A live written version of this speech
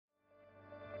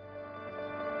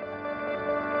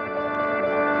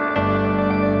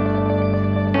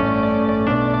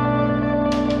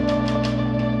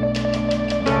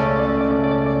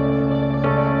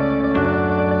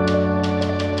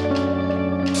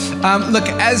Look,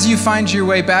 as you find your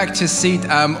way back to seat,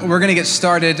 we're going to get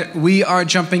started. We are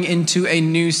jumping into a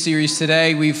new series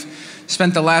today. We've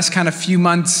spent the last kind of few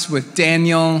months with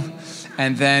Daniel,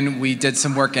 and then we did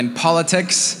some work in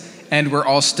politics, and we're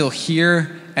all still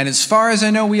here. And as far as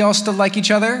I know, we all still like each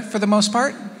other for the most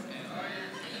part.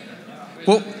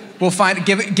 We'll find.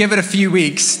 Give it a few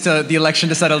weeks to the election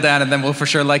to settle down, and then we'll for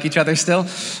sure like each other still.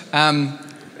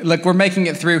 Look, we're making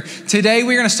it through. Today,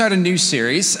 we're going to start a new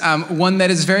series, one that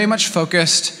is very much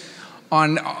focused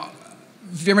on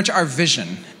very much our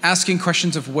vision, asking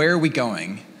questions of where are we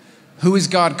going, who is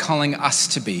God calling us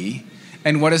to be,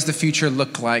 and what does the future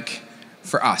look like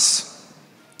for us?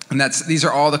 And these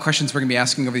are all the questions we're going to be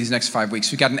asking over these next 5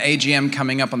 weeks. We've got an AGM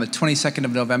coming up on the 22nd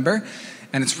of November,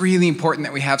 and it's really important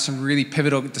that we have some really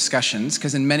pivotal discussions,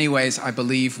 because in many ways, I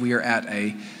believe we are at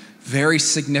a very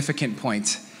significant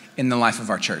point in the life of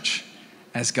our church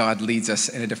as God leads us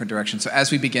in a different direction. So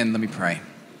as we begin, let me pray.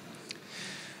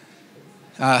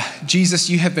 Jesus,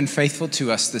 you have been faithful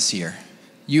to us this year.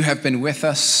 You have been with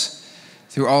us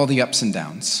through all the ups and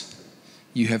downs.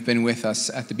 You have been with us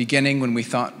at the beginning when we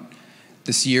thought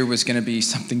this year was going to be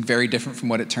something very different from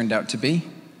what it turned out to be.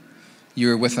 You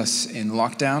were with us in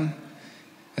lockdown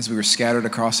as we were scattered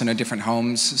across in our different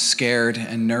homes, scared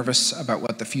and nervous about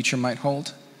what the future might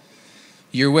hold.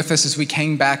 You're with us as we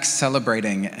came back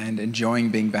celebrating and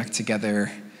enjoying being back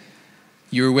together.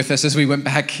 You were with us as we went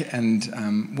back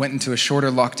and went into a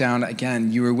shorter lockdown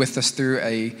again. You were with us through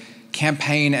a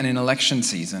campaign and an election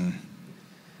season.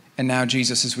 And now,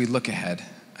 Jesus, as we look ahead,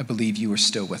 I believe you are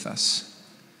still with us.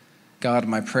 God,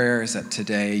 my prayer is that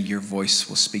today your voice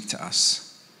will speak to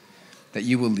us, that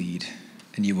you will lead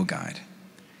and you will guide.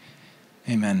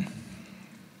 Amen.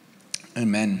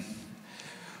 Amen.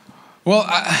 Well,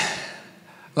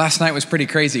 last night was pretty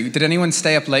crazy. Did anyone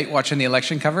stay up late watching the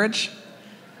election coverage?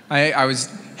 I was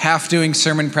half doing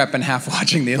sermon prep and half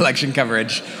watching the election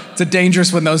coverage. It's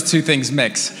dangerous when those two things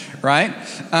mix, right?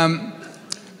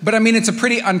 But I mean, it's a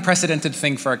pretty unprecedented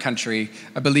thing for our country.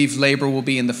 I believe Labour will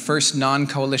be in the first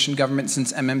non-coalition government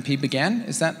since MMP began.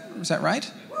 Is that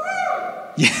right?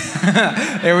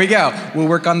 Yeah, there we go. We'll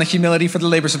work on the humility for the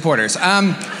Labour supporters.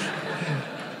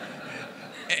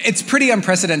 It's pretty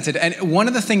unprecedented, and one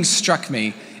of the things struck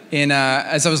me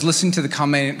as I was listening to the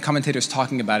commentators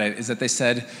talking about it is that they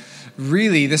said,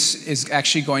 really, this is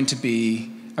actually going to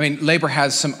be, Labour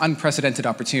has some unprecedented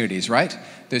opportunities, right?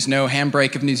 There's no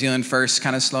handbrake of New Zealand First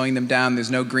kind of slowing them down.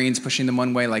 There's no Greens pushing them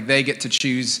one way. Like, they get to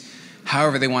choose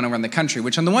however they want to run the country,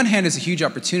 which on the one hand is a huge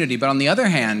opportunity, but on the other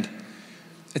hand,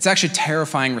 it's actually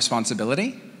terrifying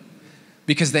responsibility,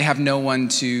 because they have no one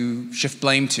to shift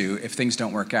blame to if things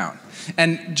don't work out.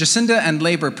 And Jacinda and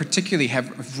Labour particularly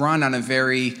have run on a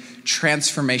very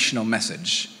transformational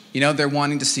message. You know, they're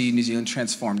wanting to see New Zealand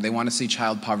transformed. They want to see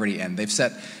child poverty end. They've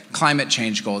set climate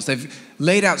change goals. They've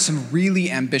laid out some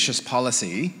really ambitious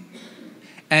policy.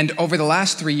 And over the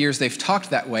last 3 years, they've talked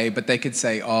that way, but they could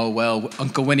say, oh, well,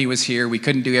 Uncle Winnie was here. We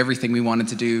couldn't do everything we wanted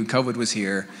to do. COVID was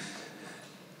here.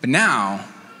 But now,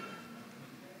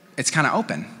 it's kind of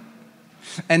open.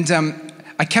 And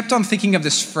I kept on thinking of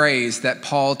this phrase that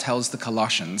Paul tells the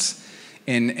Colossians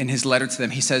in his letter to them.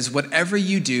 He says, whatever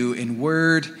you do in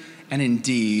word and in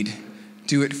deed,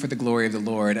 do it for the glory of the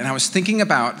Lord. And I was thinking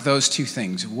about those two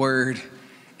things, word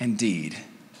and deed.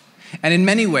 And in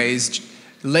many ways,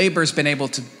 Labour's been able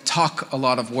to talk a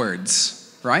lot of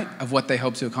words, right, of what they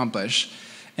hope to accomplish.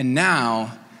 And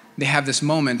now they have this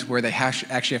moment where they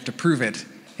actually have to prove it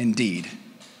in deed.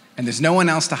 And there's no one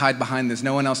else to hide behind. There's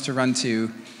no one else to run to.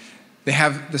 They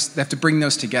have to bring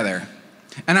those together.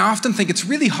 And I often think it's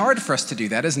really hard for us to do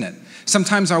that, isn't it?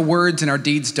 Sometimes our words and our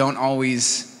deeds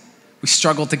we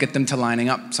struggle to get them to lining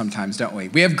up sometimes, don't we?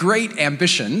 We have great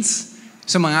ambitions.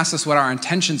 Someone asks us what our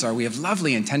intentions are. We have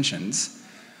lovely intentions.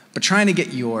 But trying to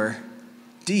get your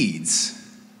deeds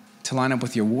to line up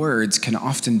with your words can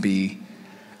often be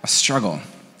a struggle.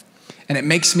 And it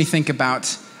makes me think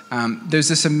about there's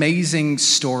this amazing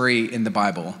story in the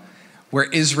Bible where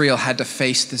Israel had to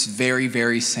face this very,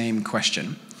 very same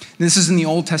question. This is in the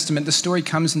Old Testament. The story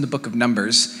comes in the book of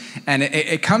Numbers, and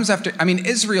it comes after,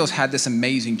 Israel's had this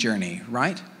amazing journey,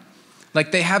 right?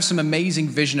 Like, they have some amazing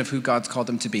vision of who God's called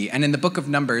them to be. And in the book of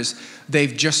Numbers,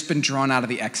 they've just been drawn out of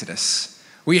the Exodus.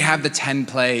 We have the 10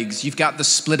 plagues. You've got the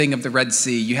splitting of the Red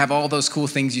Sea. You have all those cool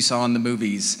things you saw in the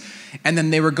movies. And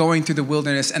then they were going through the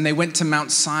wilderness, and they went to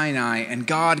Mount Sinai, and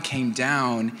God came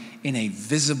down in a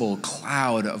visible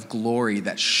cloud of glory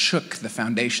that shook the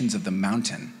foundations of the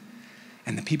mountain.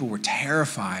 And the people were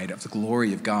terrified of the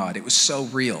glory of God. It was so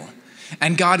real.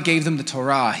 And God gave them the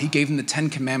Torah. He gave them the 10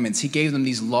 Commandments. He gave them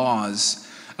these laws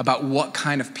about what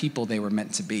kind of people they were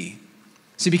meant to be.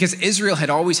 See, because Israel had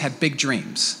always had big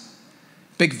dreams,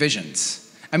 big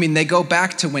visions. I mean, they go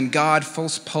back to when God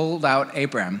first pulled out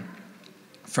Abram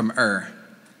from Ur.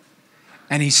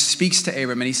 And he speaks to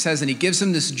Abram and he says, and he gives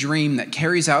him this dream that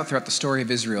carries out throughout the story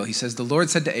of Israel. He says, the Lord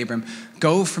said to Abram,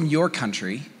 go from your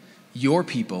country, your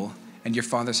people, and your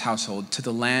father's household to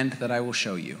the land that I will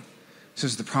show you. So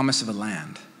it's the promise of a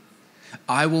land.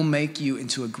 I will make you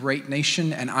into a great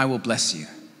nation and I will bless you.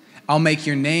 I'll make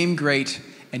your name great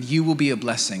and you will be a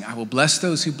blessing. I will bless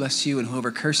those who bless you and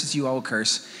whoever curses you I will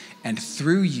curse. And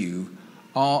through you,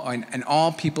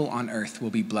 all people on earth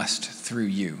will be blessed through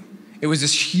you. It was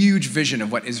this huge vision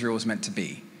of what Israel was meant to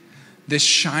be. This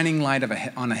shining light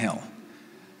on a hill.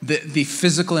 The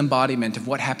physical embodiment of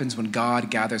what happens when God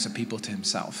gathers a people to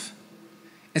himself.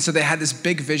 And so they had this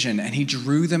big vision, and he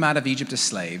drew them out of Egypt as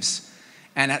slaves.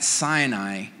 And at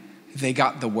Sinai, they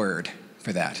got the word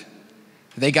for that.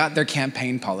 They got their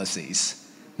campaign policies.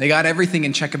 They got everything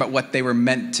in check about what they were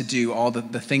meant to do, all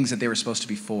the things that they were supposed to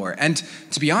be for. And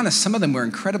to be honest, some of them were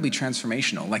incredibly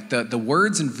transformational. Like the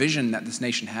words and vision that this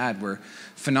nation had were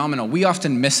phenomenal. We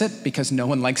often miss it because no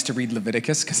one likes to read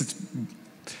Leviticus because it's,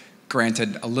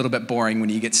 granted, a little bit boring when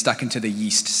you get stuck into the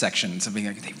yeast sections of being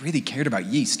like, they really cared about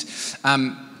yeast.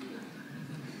 But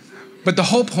the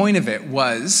whole point of it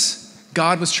was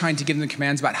God was trying to give them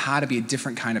commands about how to be a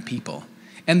different kind of people.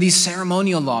 And these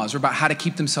ceremonial laws were about how to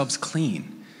keep themselves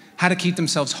clean, how to keep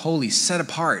themselves holy, set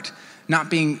apart, not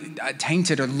being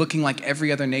tainted or looking like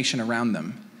every other nation around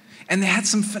them. And they had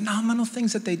some phenomenal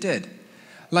things that they did.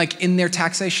 Like in their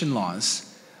taxation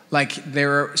laws, like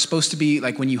they're supposed to be,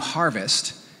 like when you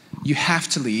harvest, you have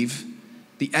to leave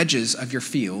the edges of your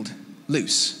field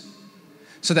loose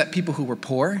so that people who were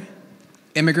poor,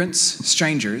 immigrants,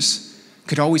 strangers,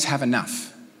 could always have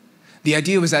enough. The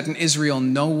idea was that in Israel,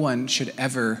 no one should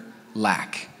ever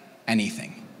lack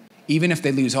anything. Even if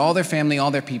they lose all their family,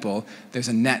 all their people, there's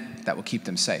a net that will keep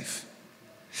them safe.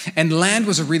 And land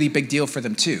was a really big deal for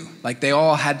them too. Like they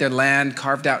all had their land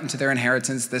carved out into their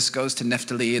inheritance. This goes to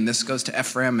Naphtali and this goes to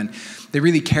Ephraim, and they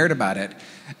really cared about it.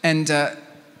 And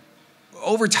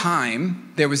over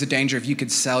time, there was a danger if you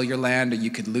could sell your land or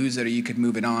you could lose it or you could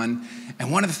move it on.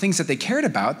 And one of the things that they cared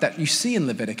about that you see in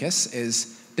Leviticus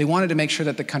is they wanted to make sure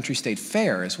that the country stayed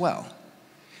fair as well.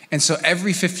 And so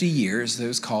every 50 years, it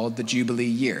was called the Jubilee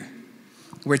year,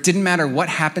 where it didn't matter what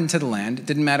happened to the land, it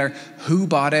didn't matter who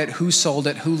bought it, who sold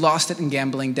it, who lost it in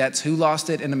gambling debts, who lost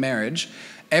it in a marriage.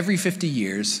 Every 50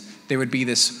 years, there would be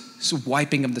this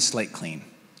wiping of the slate clean.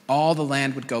 All the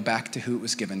land would go back to who it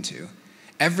was given to.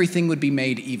 Everything would be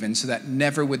made even so that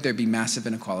never would there be massive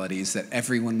inequalities, that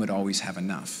everyone would always have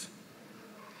enough.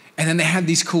 And then they had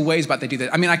these cool ways about they do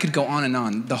that. I mean, I could go on and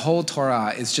on. The whole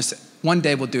Torah is just, one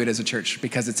day we'll do it as a church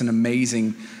because it's an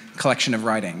amazing collection of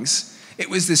writings. It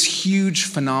was this huge,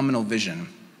 phenomenal vision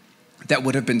that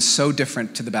would have been so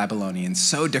different to the Babylonians,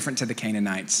 so different to the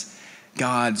Canaanites,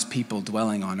 God's people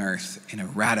dwelling on earth in a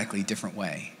radically different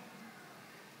way.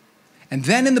 And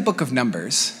then in the book of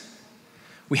Numbers,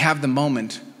 we have the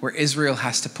moment where Israel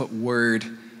has to put word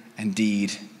and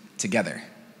deed together.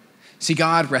 See,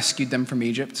 God rescued them from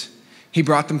Egypt. He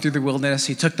brought them through the wilderness.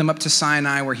 He took them up to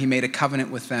Sinai where he made a covenant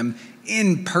with them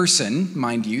in person,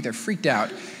 mind you. They're freaked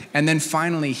out. And then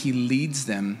finally, he leads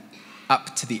them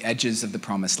up to the edges of the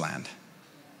promised land.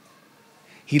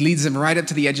 He leads them right up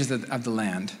to the edges of the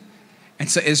land. And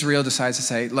so Israel decides to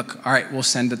say, look, all right, we'll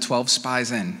send the 12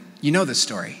 spies in. You know this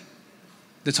story.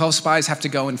 The 12 spies have to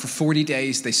go, and for 40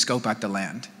 days, they scope out the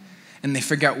land. And they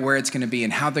figure out where it's going to be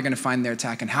and how they're going to find their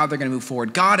attack and how they're going to move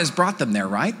forward. God has brought them there,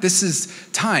 right? This is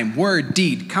time, word,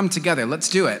 deed, come together. Let's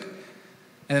do it.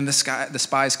 And then the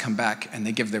spies come back and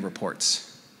they give their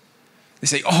reports. They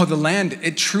say, oh, the land,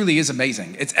 it truly is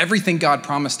amazing. It's everything God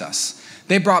promised us.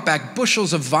 They brought back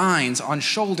bushels of vines on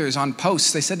shoulders, on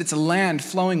posts. They said it's a land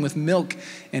flowing with milk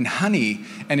and honey.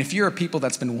 And if you're a people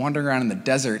that's been wandering around in the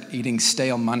desert eating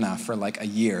stale manna for like a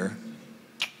year,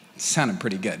 it sounded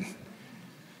pretty good.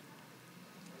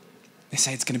 They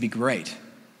say it's going to be great.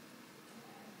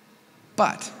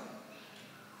 But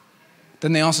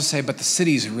then they also say, but the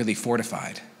cities are really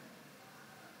fortified.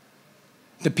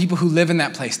 The people who live in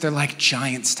that place, they're like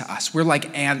giants to us. We're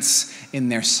like ants in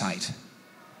their sight.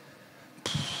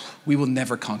 We will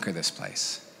never conquer this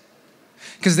place.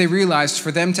 Because they realized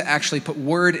for them to actually put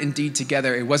word and deed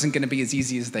together, it wasn't going to be as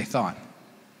easy as they thought.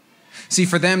 See,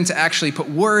 for them to actually put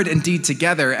word and deed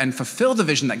together and fulfill the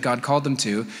vision that God called them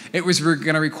to, it was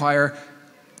going to require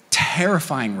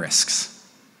terrifying risks.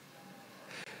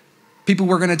 People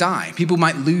were going to die. People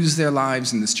might lose their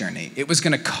lives in this journey. It was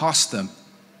going to cost them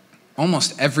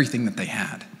almost everything that they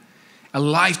had. a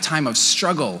lifetime of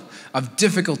struggle, of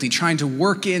difficulty, trying to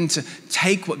work in to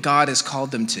take what God has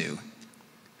called them to.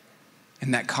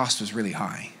 And that cost was really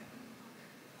high.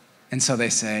 And so they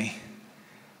say,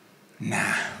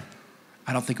 nah,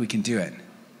 I don't think we can do it.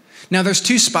 Now there's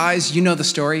two spies, you know the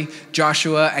story,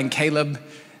 Joshua and Caleb.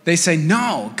 They say,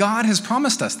 no, God has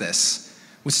promised us this.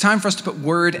 It's time for us to put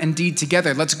word and deed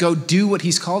together. Let's go do what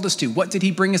he's called us to. What did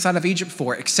he bring us out of Egypt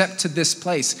for, except to this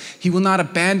place? He will not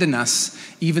abandon us,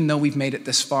 even though we've made it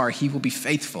this far. He will be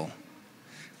faithful.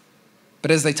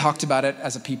 But as they talked about it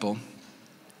as a people,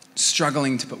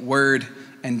 struggling to put word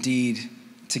and deed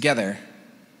together,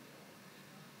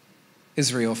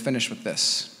 Israel finished with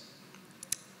this.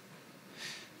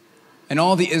 And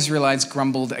all the Israelites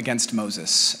grumbled against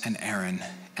Moses and Aaron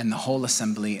and the whole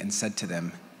assembly and said to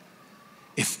them,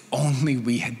 if only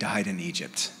we had died in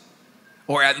Egypt,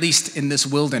 or at least in this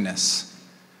wilderness.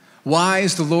 Why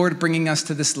is the Lord bringing us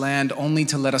to this land only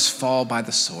to let us fall by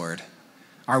the sword?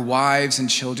 Our wives and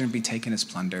children be taken as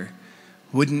plunder.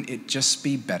 Wouldn't it just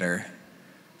be better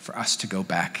for us to go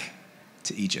back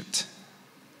to Egypt?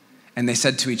 And they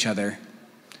said to each other,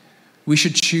 we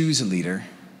should choose a leader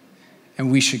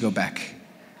and we should go back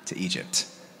to Egypt.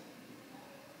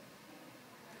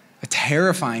 A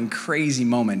terrifying, crazy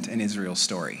moment in Israel's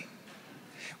story.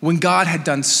 When God had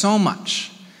done so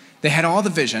much, they had all the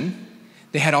vision,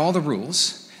 they had all the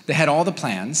rules, they had all the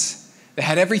plans, they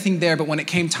had everything there, but when it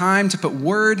came time to put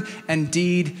word and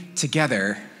deed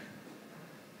together,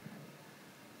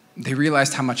 they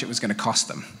realized how much it was going to cost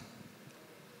them,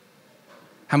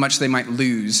 how much they might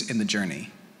lose in the journey,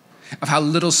 of how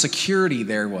little security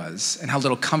there was and how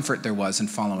little comfort there was in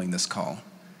following this call.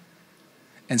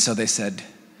 And so they said,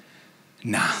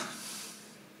 nah,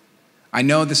 I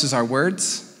know this is our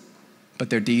words, but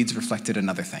their deeds reflected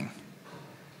another thing.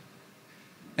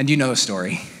 And you know the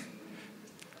story.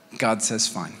 God says,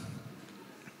 fine,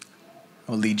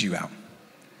 I'll lead you out.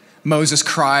 Moses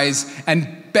cries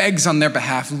and begs on their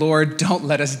behalf, Lord, don't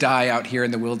let us die out here in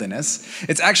the wilderness.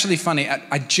 It's actually funny.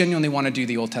 I genuinely want to do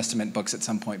the Old Testament books at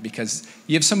some point because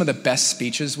you have some of the best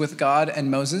speeches with God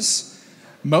and Moses.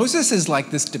 Moses is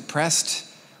like this depressed,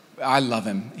 I love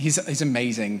him. He's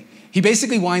amazing. He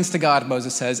basically whines to God,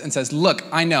 Moses says, and says, look,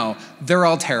 I know, they're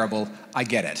all terrible. I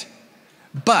get it.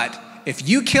 But if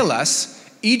you kill us,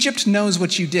 Egypt knows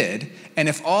what you did, and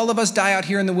if all of us die out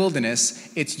here in the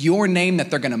wilderness, it's your name that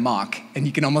they're going to mock. And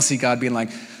you can almost see God being like,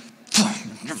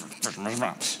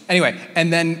 anyway,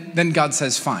 and then God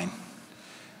says, fine,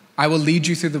 I will lead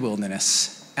you through the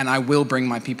wilderness, and I will bring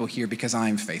my people here because I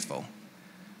am faithful.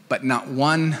 But not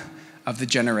one of the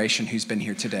generation who's been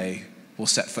here today will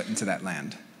set foot into that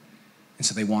land. And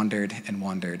so they wandered and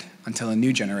wandered until a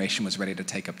new generation was ready to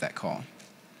take up that call.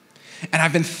 And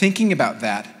I've been thinking about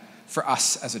that for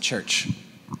us as a church.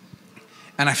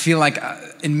 And I feel like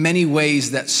in many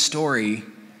ways that story,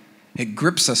 it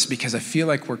grips us because I feel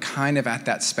like we're kind of at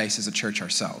that space as a church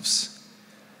ourselves.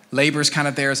 Labor's kind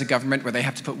of there as a government where they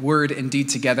have to put word and deed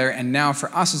together. And now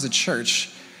for us as a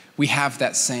church, we have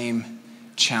that same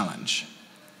challenge.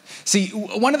 See,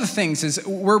 one of the things is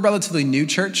we're a relatively new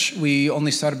church. We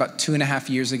only started about 2.5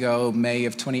 years ago, May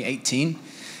of 2018.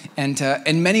 And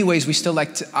in many ways,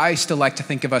 I still like to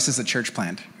think of us as a church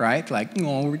plant, right? Like,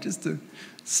 oh, we're just a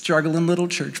struggling little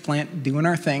church plant doing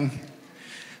our thing,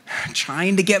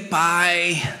 trying to get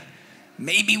by.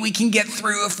 Maybe we can get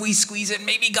through if we squeeze it.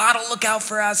 Maybe God will look out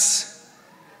for us.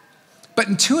 But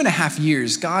in 2.5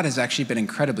 years, God has actually been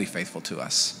incredibly faithful to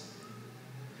us.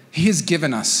 He has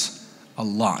given us a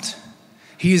lot.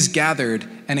 He has gathered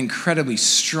an incredibly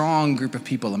strong group of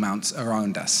people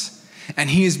around us. And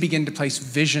he has begun to place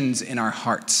visions in our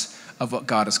hearts of what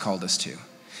God has called us to.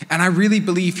 And I really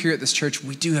believe here at this church,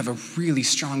 we do have a really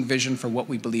strong vision for what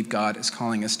we believe God is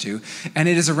calling us to. And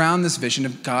it is around this vision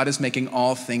of God is making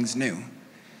all things new.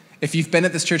 If you've been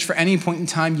at this church for any point in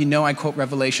time, you know I quote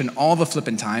Revelation all the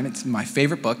flipping time. It's my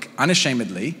favorite book,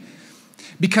 unashamedly,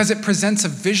 because it presents a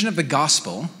vision of the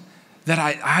gospel that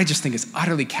I just think is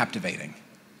utterly captivating.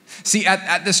 See,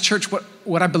 at this church,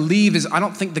 what I believe is I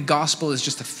don't think the gospel is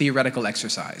just a theoretical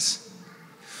exercise.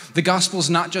 The gospel is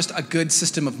not just a good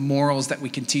system of morals that we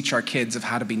can teach our kids of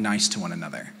how to be nice to one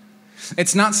another.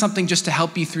 It's not something just to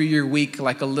help you through your week,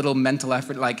 like a little mental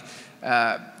effort, like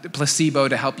placebo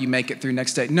to help you make it through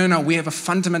next day. No, we have a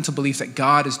fundamental belief that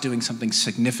God is doing something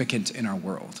significant in our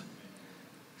world.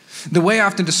 The way I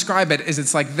often describe it is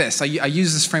it's like this. I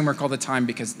use this framework all the time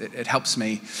because it helps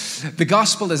me. The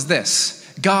gospel is this.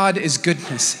 God is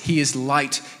goodness. He is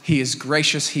light. He is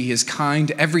gracious. He is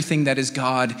kind. Everything that is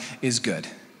God is good.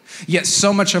 Yet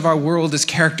so much of our world is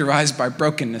characterized by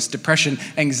brokenness, depression,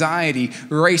 anxiety,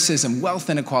 racism, wealth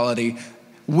inequality.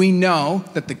 We know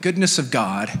that the goodness of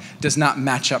God does not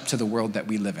match up to the world that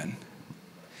we live in.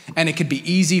 And it could be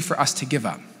easy for us to give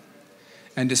up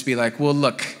and just be like, well,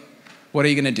 look, what are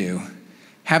you going to do?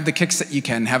 Have the kicks that you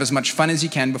can, have as much fun as you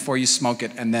can before you smoke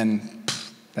it, and then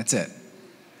that's it.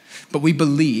 But we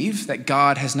believe that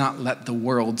God has not let the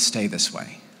world stay this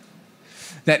way.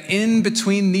 That in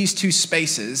between these two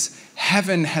spaces,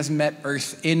 heaven has met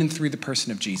earth in and through the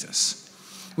person of Jesus.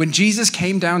 When Jesus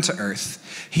came down to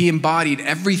earth, he embodied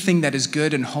everything that is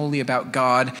good and holy about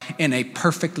God in a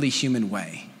perfectly human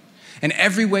way. And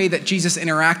every way that Jesus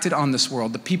interacted on this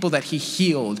world, the people that he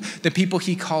healed, the people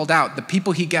he called out, the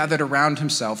people he gathered around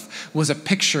himself, was a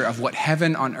picture of what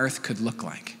heaven on earth could look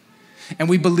like. And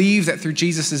we believe that through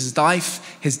Jesus'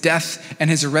 life, his death, and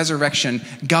his resurrection,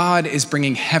 God is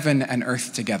bringing heaven and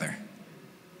earth together.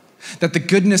 That the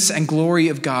goodness and glory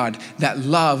of God, that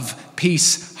love,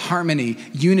 peace, harmony,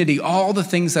 unity, all the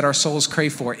things that our souls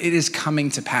crave for, it is coming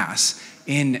to pass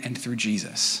in and through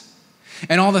Jesus.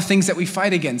 And all the things that we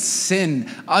fight against, sin,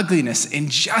 ugliness,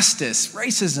 injustice,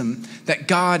 racism, that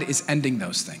God is ending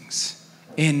those things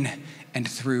in and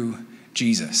through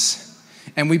Jesus.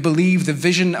 And we believe the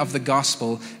vision of the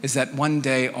gospel is that one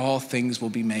day all things will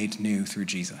be made new through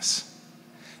Jesus.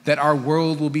 That our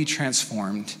world will be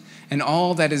transformed, and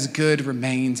all that is good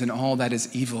remains, and all that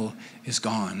is evil is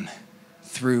gone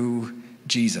through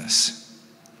Jesus.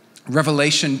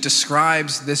 Revelation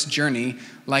describes this journey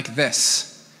like this.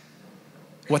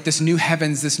 What this new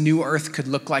heavens, this new earth could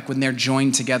look like when they're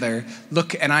joined together.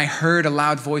 Look, and I heard a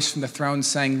loud voice from the throne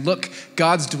saying, look,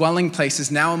 God's dwelling place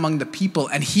is now among the people,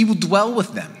 and he will dwell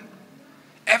with them.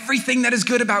 Everything that is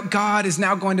good about God is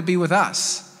now going to be with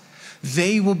us.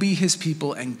 They will be his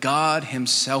people, and God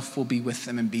himself will be with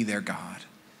them and be their God.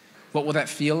 What will that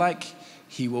feel like?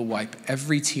 He will wipe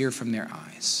every tear from their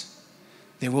eyes.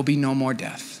 There will be no more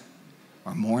death,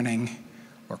 or mourning,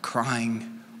 or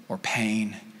crying, or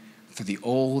pain, for the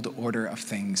old order of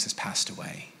things has passed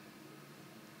away.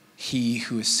 He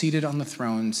who is seated on the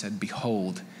throne said,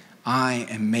 behold, I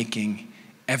am making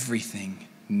everything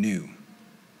new.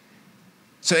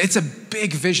 So it's a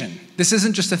big vision. This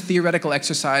isn't just a theoretical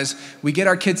exercise. We get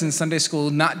our kids in Sunday school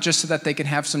not just so that they can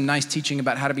have some nice teaching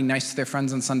about how to be nice to their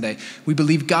friends on Sunday. We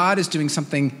believe God is doing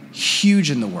something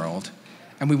huge in the world,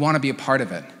 and we want to be a part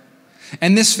of it.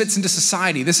 And this fits into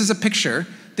society. This is a picture.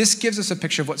 This gives us a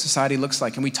picture of what society looks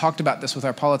like, and we talked about this with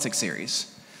our politics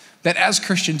series. That as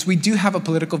Christians, we do have a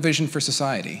political vision for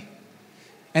society.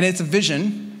 And it's a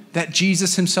vision that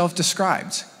Jesus himself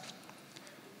described,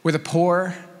 where the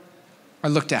poor are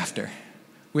looked after,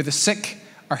 where the sick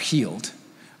are healed,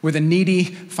 where the needy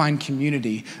find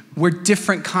community, where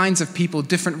different kinds of people,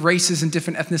 different races and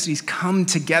different ethnicities come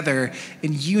together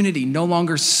in unity, no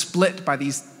longer split by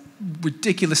these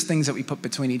ridiculous things that we put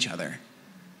between each other.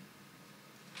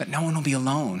 That no one will be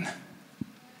alone.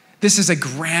 This is a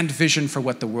grand vision for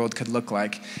what the world could look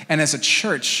like. And as a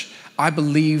church, I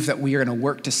believe that we are going to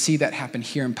work to see that happen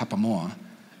here in Papamoa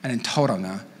and in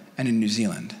Tauranga and in New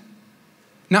Zealand.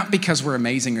 Not because we're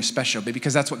amazing or special, but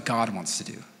because that's what God wants to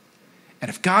do. And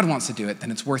if God wants to do it,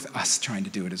 then it's worth us trying to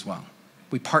do it as well.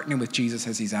 We partner with Jesus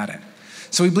as he's at it.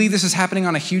 So we believe this is happening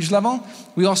on a huge level.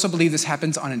 We also believe this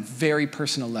happens on a very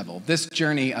personal level. This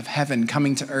journey of heaven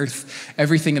coming to earth,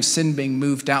 everything of sin being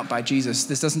moved out by Jesus,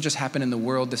 this doesn't just happen in the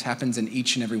world, this happens in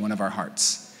each and every one of our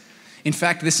hearts. In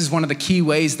fact, this is one of the key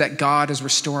ways that God is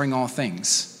restoring all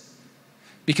things.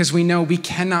 Because we know we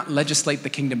cannot legislate the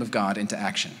kingdom of God into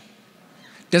action.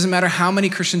 Doesn't matter how many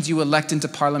Christians you elect into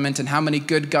parliament and how many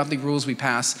good godly rules we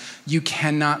pass, you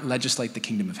cannot legislate the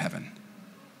kingdom of heaven.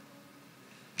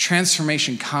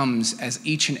 Transformation comes as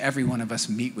each and every one of us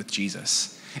meet with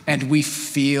Jesus, and we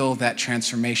feel that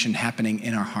transformation happening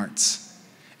in our hearts.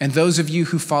 And those of you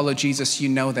who follow Jesus, you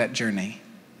know that journey.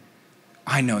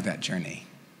 I know that journey.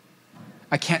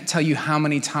 I can't tell you how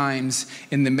many times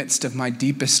in the midst of my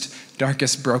deepest,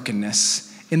 darkest brokenness,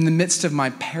 in the midst of my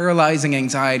paralyzing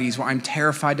anxieties where I'm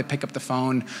terrified to pick up the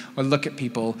phone or look at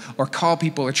people or call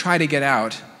people or try to get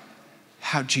out,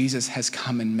 how Jesus has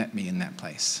come and met me in that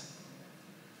place.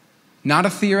 Not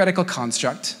a theoretical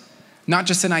construct, not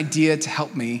just an idea to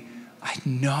help me. I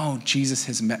know Jesus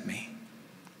has met me.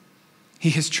 He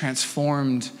has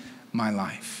transformed my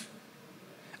life.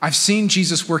 I've seen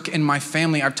Jesus work in my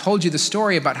family. I've told you the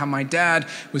story about how my dad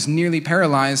was nearly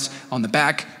paralyzed on the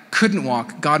back, couldn't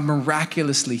walk. God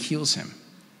miraculously heals him.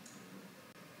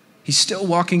 He's still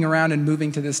walking around and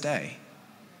moving to this day.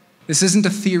 This isn't a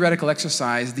theoretical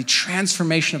exercise. The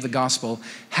transformation of the gospel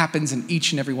happens in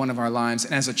each and every one of our lives.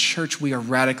 And as a church, we are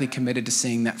radically committed to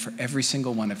seeing that for every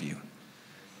single one of you.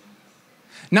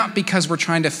 Not because we're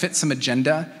trying to fit some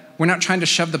agenda. We're not trying to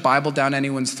shove the Bible down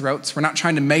anyone's throats. We're not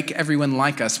trying to make everyone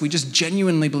like us. We just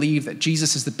genuinely believe that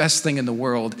Jesus is the best thing in the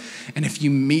world. And if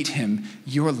you meet him,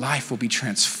 your life will be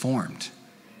transformed.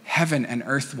 Heaven and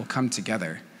earth will come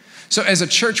together. So as a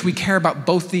church, we care about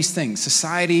both these things,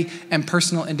 society and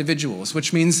personal individuals,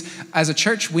 which means as a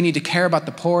church, we need to care about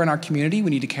the poor in our community. We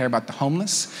need to care about the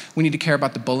homeless. We need to care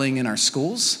about the bullying in our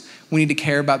schools. We need to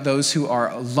care about those who are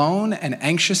alone and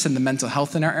anxious and the mental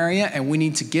health in our area. And we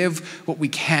need to give what we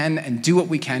can and do what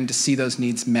we can to see those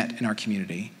needs met in our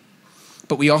community.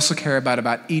 But we also care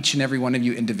about each and every one of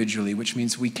you individually, which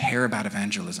means we care about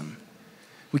evangelism.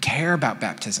 We care about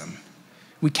baptism.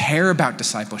 We care about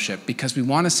discipleship because we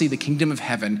want to see the kingdom of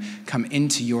heaven come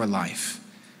into your life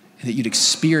and that you'd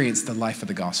experience the life of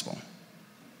the gospel.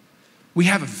 We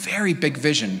have a very big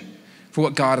vision for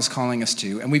what God is calling us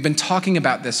to, and we've been talking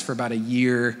about this for about 1.5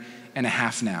 years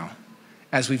now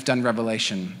as we've done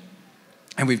Revelation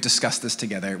and we've discussed this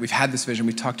together. We've had this vision.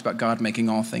 We've talked about God making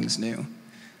all things new.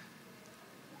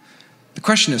 The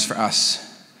question is for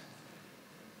us,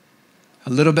 a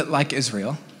little bit like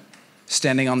Israel,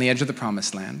 standing on the edge of the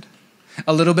promised land,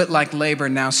 a little bit like Labor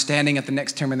now standing at the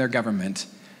next term in their government,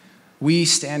 we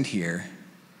stand here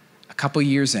a couple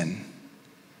years in,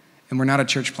 and we're not a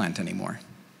church plant anymore.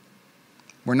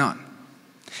 We're not.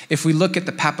 If we look at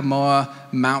the Papamoa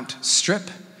Mount Strip,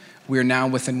 we're now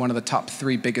within one of the top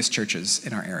 3 biggest churches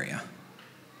in our area.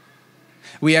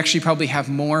 We actually probably have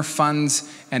more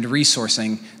funds and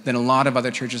resourcing than a lot of other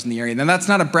churches in the area. Now, that's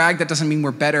not a brag. That doesn't mean we're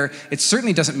better. It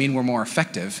certainly doesn't mean we're more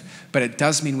effective, but it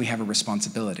does mean we have a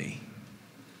responsibility.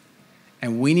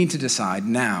 And we need to decide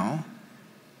now,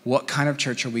 what kind of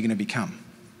church are we going to become?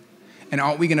 And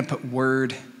are we going to put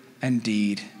word and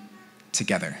deed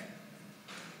together?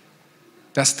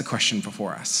 That's the question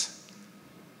before us.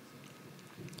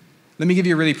 Let me give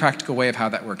you a really practical way of how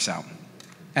that works out.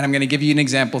 And I'm going to give you an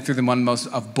example through the one most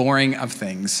boring of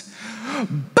things.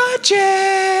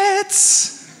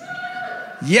 Budgets!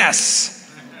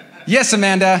 Yes. Yes,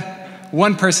 Amanda.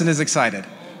 One person is excited.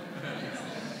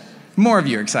 More of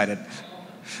you are excited.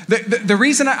 The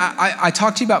reason I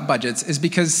talk to you about budgets is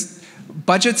because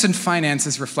budgets and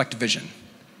finances reflect vision.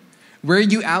 Where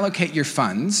you allocate your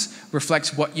funds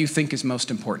reflects what you think is most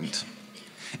important.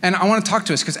 And I want to talk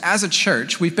to us because as a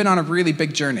church, we've been on a really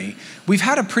big journey. We've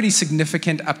had a pretty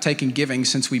significant uptake in giving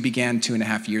since we began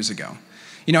 2.5 years ago.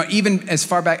 You know, even as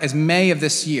far back as May of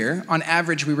this year, on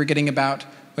average, we were getting about,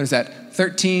 what is that,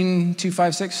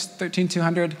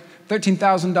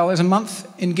 $13,200 a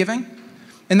month in giving.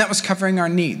 And that was covering our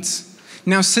needs.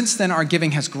 Now, since then, our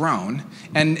giving has grown.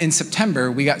 And in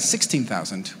September, we got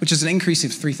 $16,000, which is an increase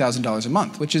of $3,000 a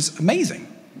month, which is amazing.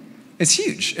 It's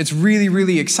huge. It's really,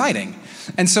 really exciting.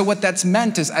 And so what that's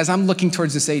meant is, as I'm looking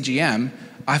towards this AGM,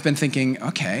 I've been thinking,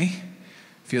 okay,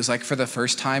 feels like for the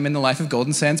first time in the life of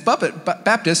Golden Sands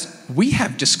Baptist, we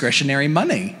have discretionary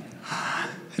money. I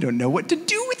don't know what to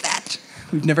do with that.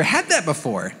 We've never had that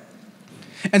before.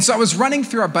 And so I was running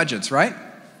through our budgets, right?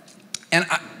 And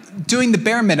doing the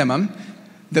bare minimum,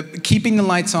 keeping the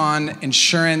lights on,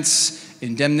 insurance,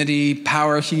 indemnity,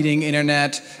 power, heating,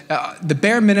 internet. The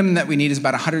bare minimum that we need is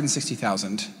about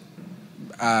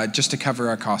 $160,000 just to cover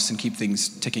our costs and keep things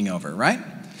ticking over, right?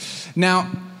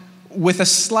 Now, with a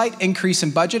slight increase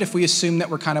in budget, if we assume that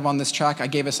we're kind of on this track, I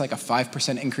gave us like a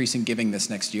 5% increase in giving this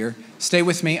next year. Stay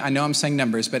with me. I know I'm saying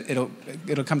numbers, but it'll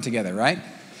come together, right?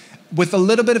 With a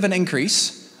little bit of an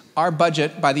increase, our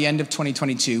budget by the end of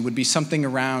 2022 would be something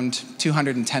around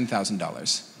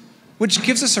 $210,000. Which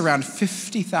gives us around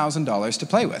 $50,000 to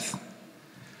play with.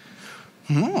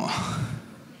 Oh,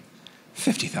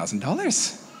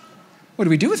 $50,000. What do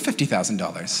we do with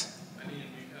 $50,000?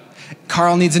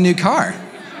 Carl needs a new car.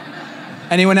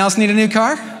 Anyone else need a new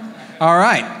car? All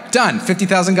right, done.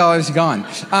 $50,000 gone.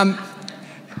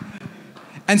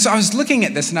 And so I was looking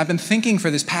at this, and I've been thinking for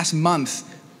this past month,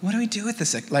 what do we do with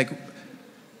this? Like,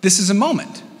 this is a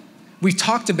moment. We've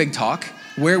talked a big talk.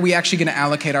 Where are we actually going to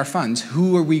allocate our funds?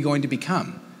 Who are we going to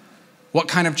become? What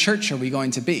kind of church are we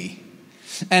going to be?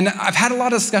 And I've had a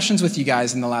lot of discussions with you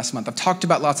guys in the last month. I've talked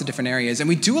about lots of different areas, and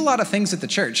we do a lot of things at the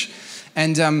church.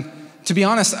 And to be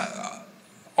honest,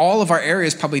 all of our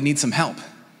areas probably need some help.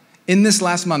 In this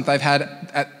last month, I've had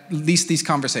at least these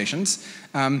conversations.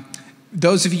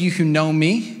 Those of you who know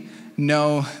me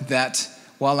know that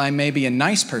while I may be a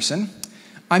nice person,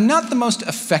 I'm not the most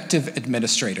effective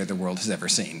administrator the world has ever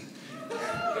seen.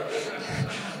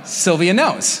 Sylvia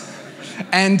knows.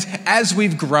 And as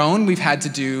we've grown, we've had to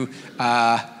do,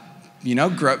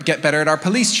 get better at our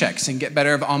police checks and get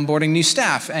better at onboarding new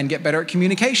staff and get better at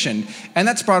communication. And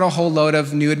that's brought a whole load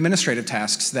of new administrative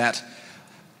tasks that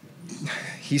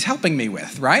he's helping me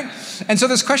with, right? And so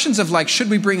there's questions of like, should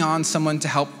we bring on someone to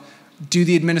help do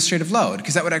the administrative load?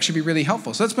 Because that would actually be really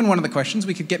helpful. So that's been one of the questions.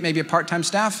 We could get maybe a part-time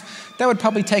staff. That would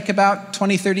probably take about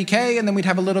 20, 30K, and then we'd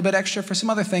have a little bit extra for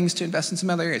some other things to invest in some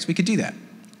other areas. We could do that.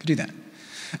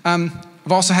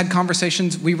 I've also had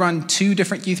conversations. We run 2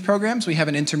 different youth programs. We have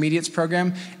an intermediates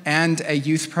program and a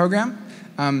youth program.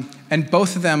 And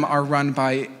both of them are run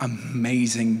by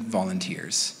amazing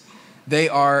volunteers. They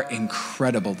are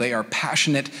incredible. They are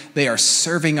passionate. They are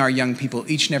serving our young people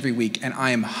each and every week, and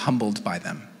I am humbled by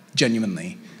them,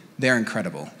 genuinely. They're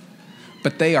incredible.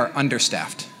 But they are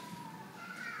understaffed.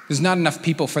 There's not enough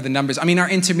people for the numbers. I mean, our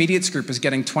intermediates group is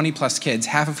getting 20 plus kids,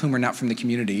 half of whom are not from the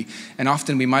community, and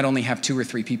often we might only have 2 or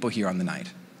 3 people here on the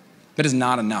night. That is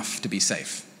not enough to be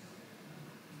safe.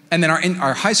 And then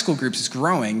our high school groups is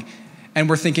growing, and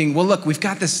we're thinking, well, look, we've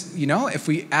got this, if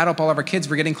we add up all of our kids,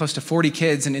 we're getting close to 40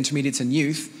 kids in intermediates and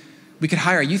youth. We could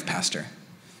hire a youth pastor.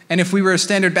 And if we were a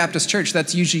Standard Baptist church,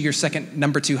 that's usually your second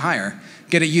number 2 hire.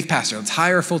 Get a youth pastor. Let's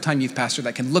hire a full-time youth pastor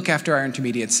that can look after our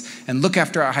intermediates and look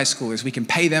after our high schoolers. We can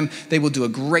pay them. They will do a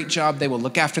great job. They will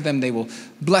look after them. They will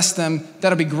bless them.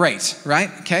 That'll be great,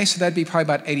 right? Okay, so that'd be probably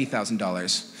about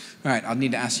 $80,000. All right, I'll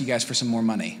need to ask you guys for some more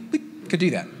money. We could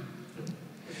do that.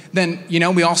 Then,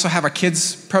 we also have our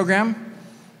kids program.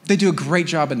 They do a great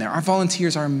job in there. Our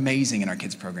volunteers are amazing in our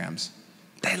kids programs.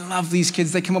 They love these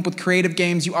kids. They come up with creative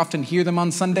games. You often hear them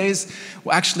on Sundays.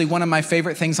 Well, actually, one of my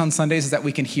favorite things on Sundays is that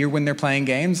we can hear when they're playing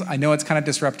games. I know it's kind of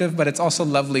disruptive, but it's also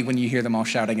lovely when you hear them all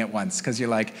shouting at once, because you're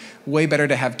like, way better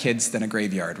to have kids than a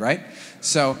graveyard, right?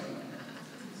 So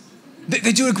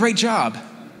they do a great job.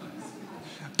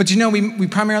 But we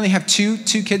primarily have two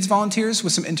kids volunteers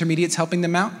with some intermediates helping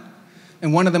them out.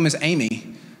 And one of them is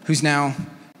Amy, who's now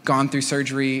gone through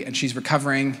surgery and she's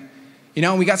recovering.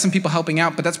 We got some people helping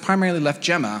out, but that's primarily left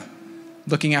Gemma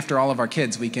looking after all of our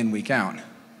kids week in, week out.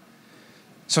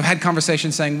 So I've had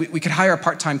conversations saying we could hire a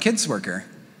part-time kids worker.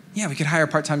 Yeah, we could hire a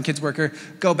part-time kids worker,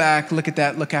 go back, look at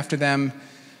that, look after them.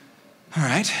 All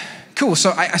right, cool.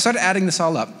 So I started adding this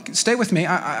all up. Stay with me.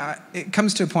 It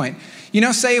comes to a point.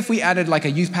 Say if we added like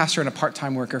a youth pastor and a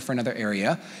part-time worker for another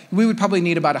area, we would probably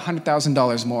need about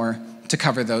 $100,000 more to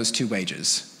cover those 2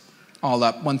 wages. All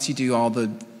up, once you do all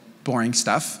the boring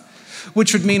stuff.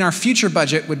 Which would mean our future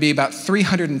budget would be about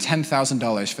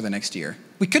 $310,000 for the next year.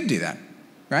 We could do that,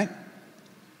 right?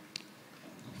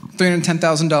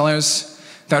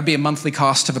 $310,000, that would be a monthly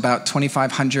cost of about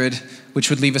 $2,500, which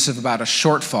would leave us with about a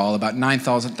shortfall, about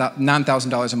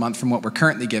 $9,000 a month from what we're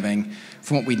currently giving,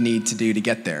 from what we'd need to do to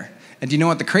get there. And you know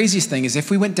what the craziest thing is?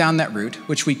 If we went down that route,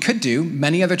 which we could do,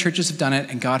 many other churches have done it,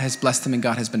 and God has blessed them and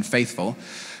God has been faithful,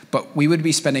 but we would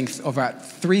be spending over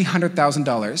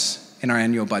 $300,000 in our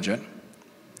annual budget.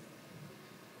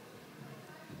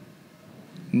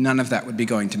 None of that would be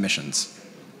going to missions.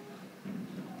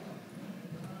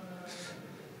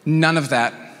 None of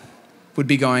that would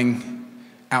be going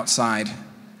outside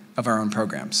of our own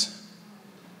programs.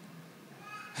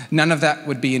 None of that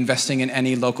would be investing in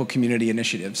any local community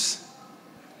initiatives.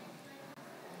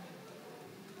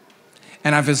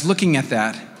 And I was looking at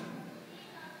that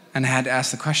and I had to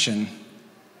ask the question,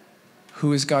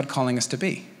 who is God calling us to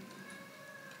be?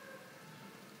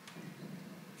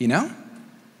 You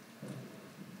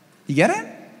get it?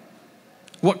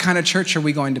 What kind of church are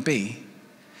we going to be?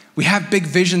 We have big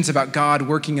visions about God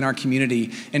working in our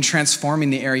community and transforming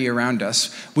the area around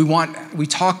us. We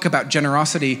talk about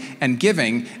generosity and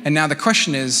giving, and now the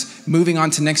question is, moving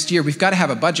on to next year, we've got to have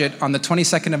a budget. On the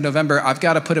 22nd of November, I've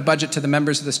got to put a budget to the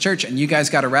members of this church, and you guys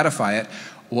got to ratify it.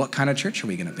 What kind of church are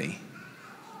we going to be?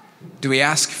 Do we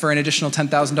ask for an additional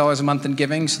 $10,000 a month in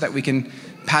giving so that we can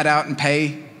pad out and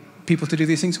pay people to do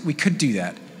these things? We could do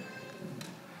that.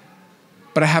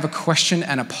 But I have a question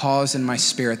and a pause in my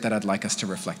spirit that I'd like us to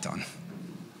reflect on,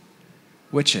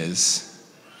 which is,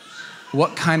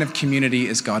 what kind of community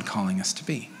is God calling us to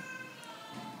be?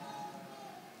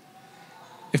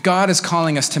 If God is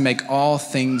calling us to make all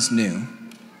things new,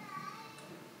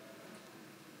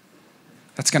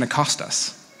 that's going to cost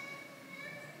us.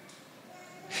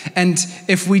 And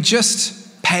if we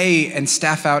just pay and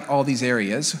staff out all these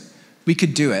areas, we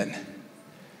could do it.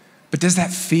 But does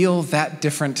that feel that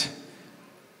different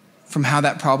from how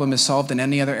that problem is solved in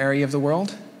any other area of the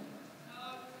world?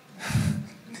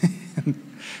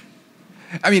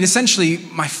 I mean, essentially,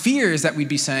 my fear is that we'd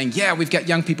be saying, yeah, we've got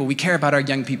young people, we care about our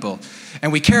young people,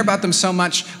 and we care about them so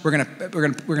much, we're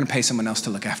gonna pay someone else to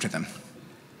look after them.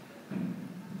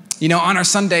 On our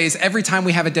Sundays, every time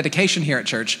we have a dedication here at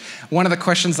church, one of the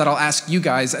questions that I'll ask you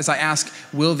guys is I ask,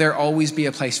 will there always be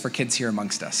a place for kids here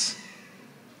amongst us?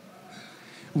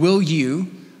 Will you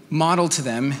model to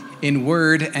them in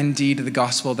word and deed the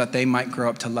gospel that they might grow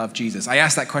up to love Jesus? I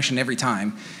ask that question every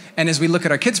time. And as we look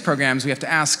at our kids' programs, we have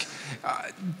to ask,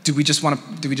 do we just want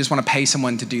to pay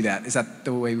someone to do that? Is that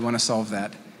the way we want to solve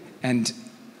that? And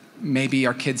maybe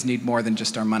our kids need more than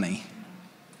just our money.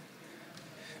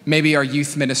 Maybe our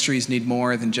youth ministries need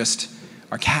more than just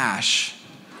our cash.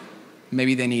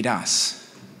 Maybe they need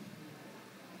us.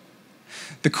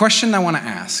 The question I want to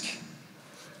ask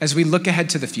as we look ahead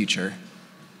to the future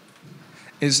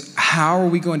is, how are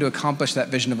we going to accomplish that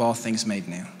vision of all things made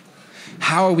new?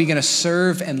 How are we going to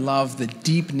serve and love the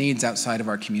deep needs outside of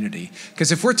our community?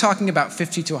 Because if we're talking about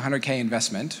 50 to 100K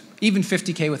investment, even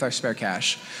 50K with our spare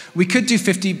cash, we could do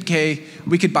 50K,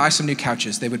 we could buy some new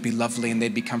couches. They would be lovely and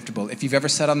they'd be comfortable. If you've ever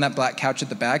sat on that black couch at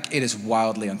the back, it is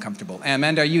wildly uncomfortable. And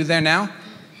Amanda, are you there now?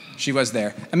 She was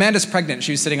there. Amanda's pregnant.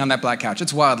 She was sitting on that black couch.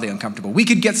 It's wildly uncomfortable. We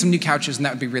could get some new couches and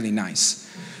that would be really nice.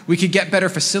 We could get better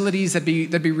facilities. That'd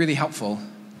be really helpful.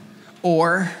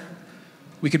 Or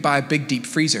we could buy a big deep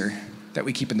freezer that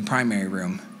we keep in the primary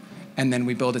room. And then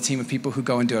we build a team of people who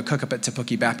go and do a cook-up at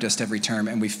Tepuki Baptist every term,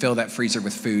 and we fill that freezer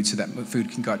with food so that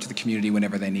food can go out to the community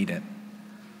whenever they need it.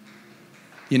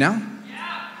 You know?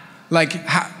 Like,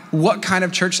 what kind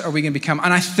of church are we going to become?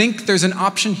 And I think there's an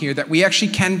option here that we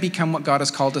actually can become what God has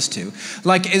called us to.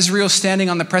 Like Israel standing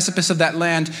on the precipice of that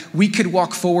land, we could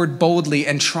walk forward boldly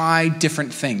and try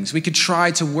different things. We could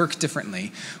try to work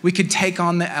differently. We could take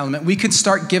on the element. We could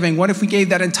start giving. What if we gave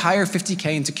that entire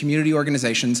 50K into community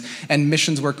organizations and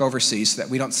missions work overseas so that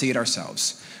we don't see it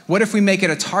ourselves? What if we make it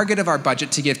a target of our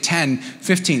budget to give 10,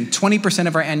 15, 20%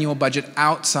 of our annual budget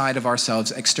outside of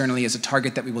ourselves externally as a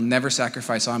target that we will never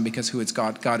sacrifice on because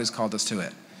God has called us to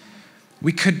it?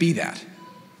 We could be that.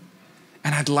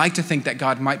 And I'd like to think that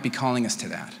God might be calling us to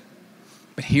that.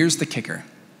 But here's the kicker.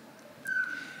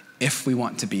 If we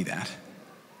want to be that,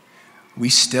 we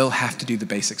still have to do the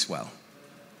basics well.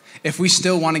 If we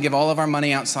still want to give all of our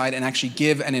money outside and actually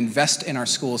give and invest in our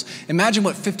schools, imagine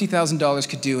what $50,000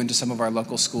 could do into some of our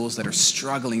local schools that are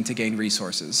struggling to gain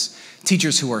resources.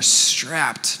 Teachers who are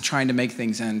strapped trying to make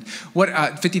things end. What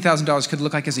 $50,000 could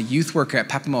look like as a youth worker at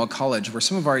Papamoa College, where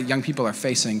some of our young people are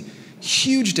facing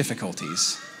huge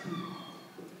difficulties.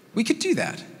 We could do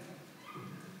that.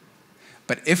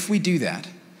 But if we do that,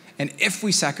 and if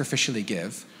we sacrificially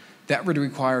give, that would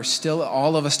require still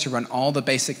all of us to run all the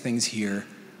basic things here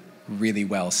really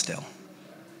well still.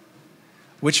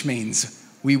 Which means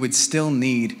we would still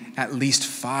need at least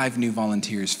 5 new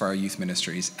volunteers for our youth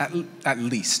ministries, at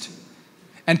least.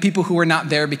 And people who are not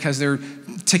there because they're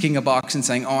ticking a box and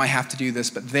saying, oh, I have to do this,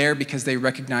 but there because they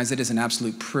recognize it as an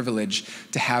absolute privilege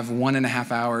to have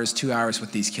 1.5 hours, 2 hours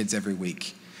with these kids every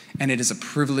week. And it is a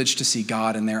privilege to see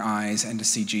God in their eyes and to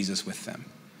see Jesus with them.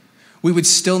 We would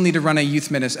still need to run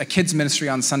a kids ministry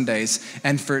on Sundays,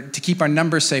 and to keep our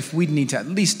numbers safe, we'd need to at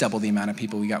least double the amount of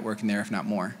people we got working there, if not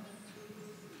more.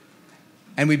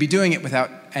 And we'd be doing it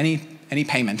without any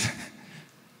payment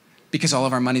because all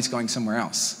of our money's going somewhere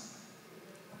else.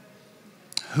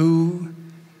 Who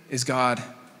is God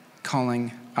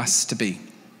calling us to be?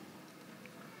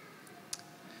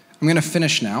 I'm going to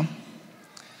finish now.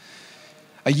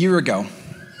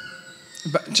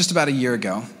 Just about a year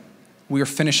ago, we were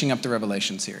finishing up the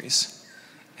Revelation series.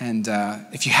 And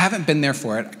if you haven't been there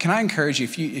for it, can I encourage you,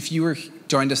 if you were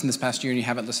joined us in this past year and you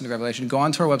haven't listened to Revelation, go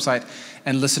onto our website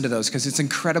and listen to those, because it's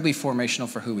incredibly formational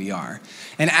for who we are.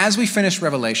 And as we finished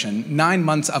Revelation, 9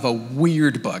 months of a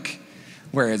weird book,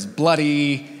 where it's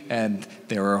bloody, and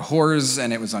there were horrors,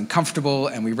 and it was uncomfortable,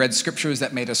 and we read scriptures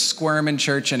that made us squirm in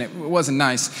church, and it wasn't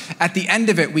nice. At the end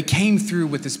of it, we came through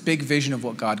with this big vision of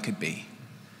what God could be,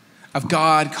 of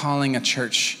God calling a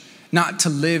church not to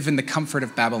live in the comfort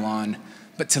of Babylon,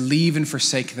 but to leave and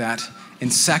forsake that,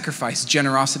 and sacrifice,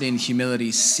 generosity, and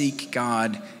humility, seek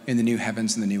God in the new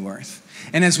heavens and the new earth.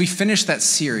 And as we finished that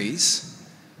series,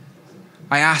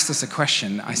 I asked us a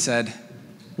question. I said,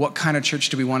 what kind of church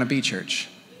do we want to be, church?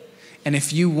 And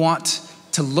if you want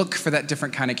to look for that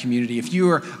different kind of community, if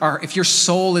your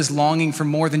soul is longing for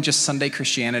more than just Sunday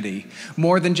Christianity,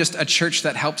 more than just a church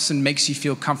that helps and makes you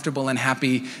feel comfortable and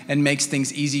happy and makes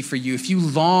things easy for you, if you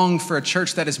long for a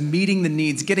church that is meeting the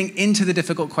needs, getting into the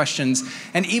difficult questions,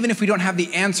 and even if we don't have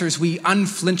the answers, we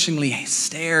unflinchingly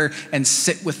stare and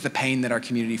sit with the pain that our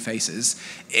community faces.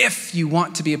 If you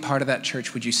want to be a part of that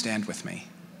church, would you stand with me?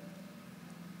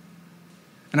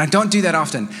 And I don't do that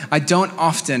often.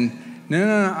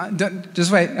 No,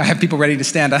 just wait. I have people ready to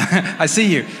stand. I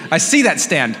see you. I see that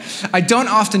stand. I don't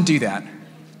often do that,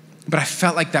 but I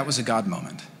felt like that was a God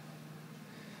moment.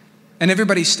 And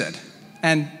everybody stood,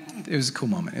 and it was a cool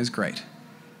moment. It was great.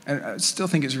 I still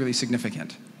think it's really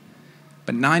significant.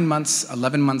 But 9 months,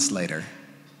 11 months later,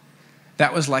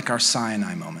 That was like our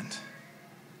Sinai moment.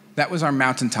 That was our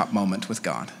mountaintop moment with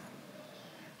God,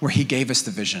 where he gave us the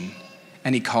vision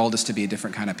and he called us to be a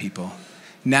different kind of people.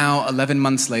 Now, 11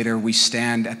 months later, we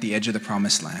stand at the edge of the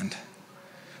promised land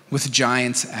with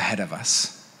giants ahead of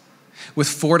us, with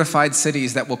fortified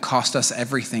cities that will cost us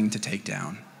everything to take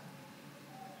down.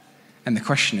 And the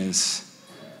question is,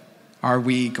 are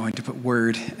we going to put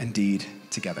word and deed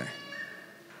together?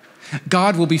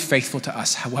 God will be faithful to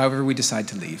us however we decide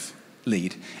to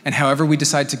lead. And however we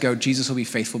decide to go, Jesus will be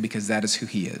faithful because that is who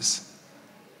he is.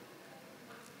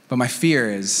 But my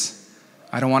fear is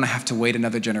I don't want to have to wait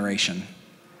another generation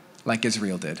like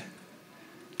Israel did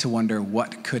to wonder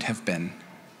what could have been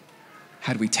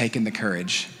had we taken the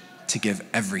courage to give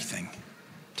everything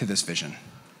to this vision.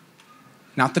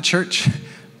 Not the church,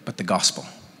 but the gospel.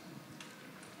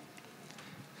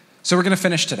 So we're going to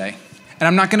finish today. And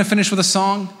I'm not going to finish with a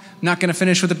song. I'm not going to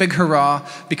finish with a big hurrah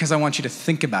because I want you to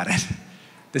think about it.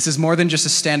 This is more than just a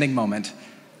standing moment.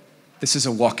 This is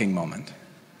a walking moment.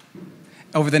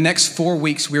 Over the next 4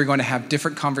 weeks, we're going to have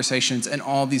different conversations in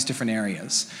all these different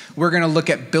areas. We're going to look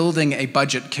at building a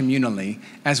budget communally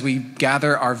as we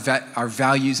gather our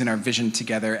values and our vision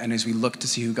together and as we look to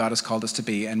see who God has called us to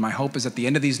be. And my hope is at the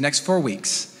end of these next 4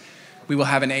 weeks, we will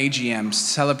have an AGM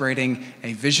celebrating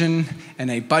a vision and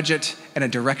a budget and a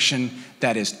direction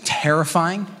that is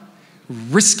terrifying,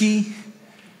 risky,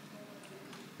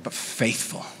 but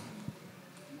faithful.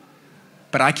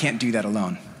 But I can't do that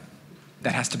alone.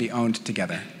 That has to be owned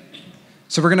together.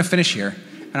 So we're going to finish here,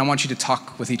 and I want you to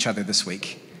talk with each other this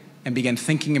week and begin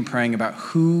thinking and praying about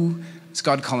who is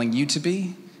God calling you to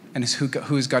be and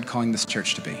who is God calling this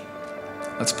church to be.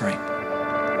 Let's pray.